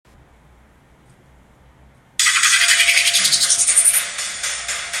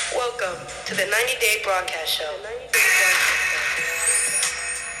Welcome to the 90-Day Broadcast Show.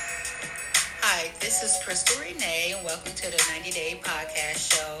 Hi, this is Crystal Renee, and welcome to the 90-Day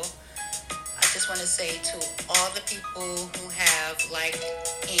Podcast Show. I just want to say to all the people who have liked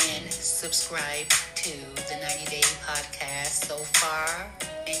and subscribed to the 90-Day Podcast so far,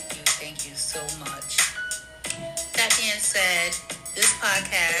 thank you so much. That being said, this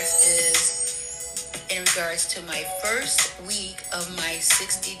podcast is in regards to my first week of my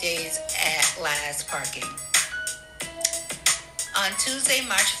 60 days at Last Parking. On Tuesday,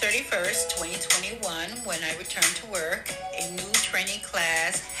 March 31st, 2021, when I returned to work, a new training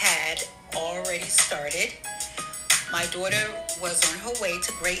class had already started. My daughter was on her way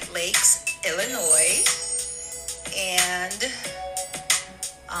to Great Lakes, Illinois, and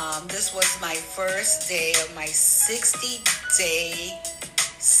this was my first day of my 60-day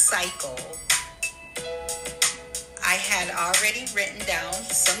cycle. I had already written down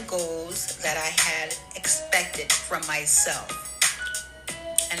some goals that I had expected from myself.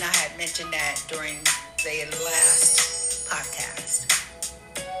 And I had mentioned that during the last podcast.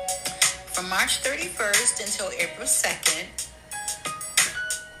 From March 31st until April 2nd,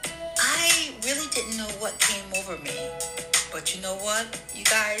 I really didn't know what came over me. But you know what, you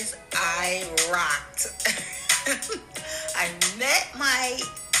guys? I rocked. I met my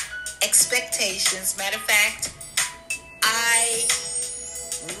expectations. Matter of fact, I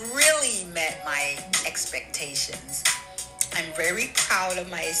really met my expectations. I'm very proud of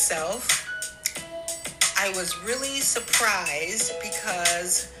myself. I was really surprised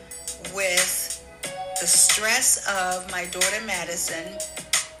because with the stress of my daughter Madison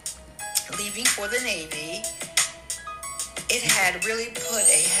leaving for the Navy, it had really put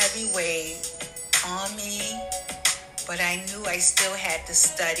a heavy weight on me, but I knew I still had to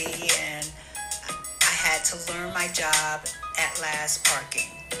study and I had to learn my job at Last Parking.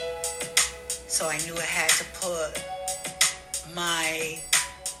 So I knew I had to put my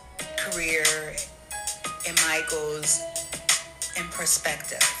career and my goals in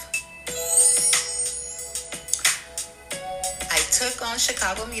perspective. I took on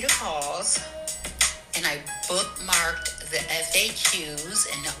Chicago meter calls and I bookmarked the FAQs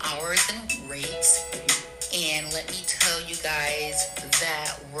and the hours and rates. And let me tell you guys,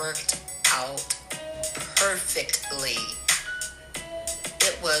 that worked out perfectly.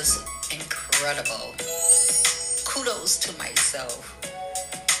 It was incredible. Kudos to myself.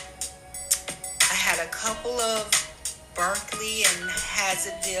 I had a couple of Barclay and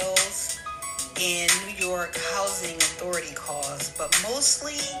Hazard deals in New York Housing Authority calls, but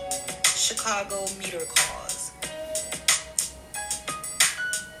mostly Chicago meter calls.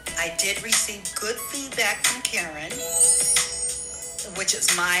 I did receive good feedback from Karen, which is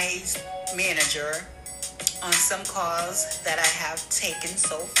my manager, on some calls that I have taken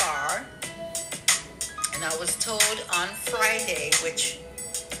so far. And I was told on Friday, which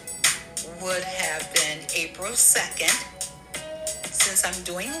would have been April 2nd, since I'm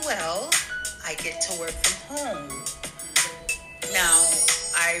doing well, I get to work from home. Now,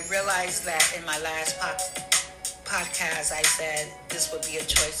 I realized that in my last podcast, I said this would be a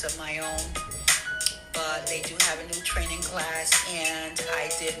choice of my own. But they do have a new training class, and I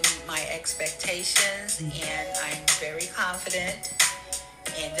did meet my expectations, and I'm very confident.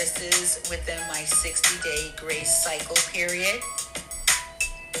 And this is within my 60-day grace cycle period.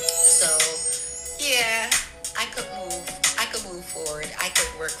 So, yeah, I could move forward. I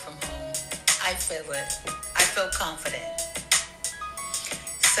could work from home. I feel it. I feel confident.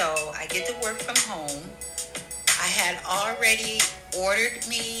 So, I get to work from home. I had already ordered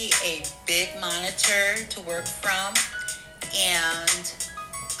me a big monitor to work from, and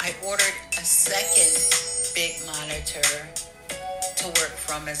I ordered a second big monitor to work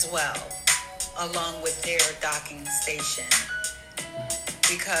from as well, along with their docking station,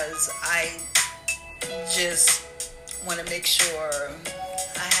 because I just want to make sure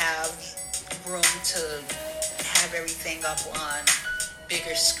I have room to have everything up on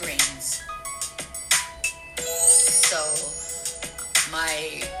bigger screens. So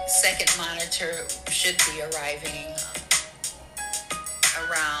my second monitor should be arriving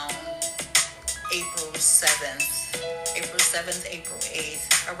around April 7th, April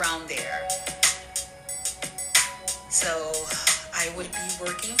 8th, around there. So I would be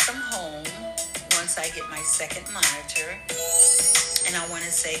working from home once I get my second monitor. And I want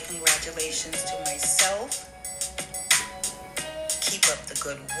to say congratulations to myself. Keep up the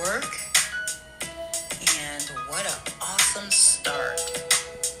good work. And what an awesome start.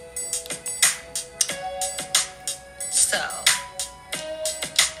 So,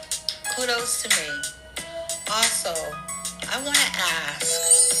 kudos to me. Also, I want to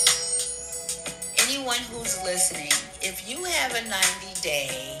ask, anyone who's listening, if you have a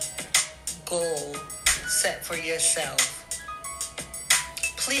 90-day goal set for yourself,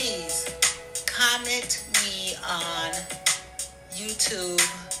 please comment me on YouTube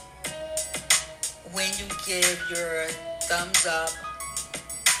when you give your thumbs up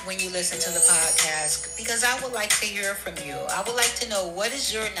when you listen to the podcast, because I would like to hear from you. I would like to know, what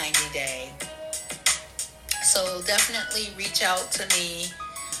is your 90-day? So definitely reach out to me.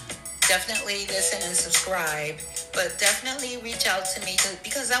 Definitely listen and subscribe. But definitely reach out to me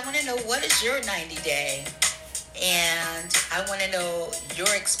because I want to know, what is your 90-day? And I want to know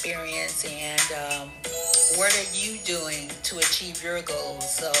your experience and what are you doing to achieve your goals.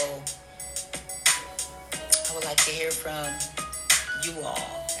 So I would like to hear from you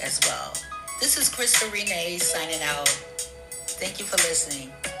all as well. This is Krista RENEE signing out. Thank you for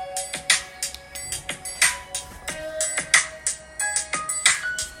listening.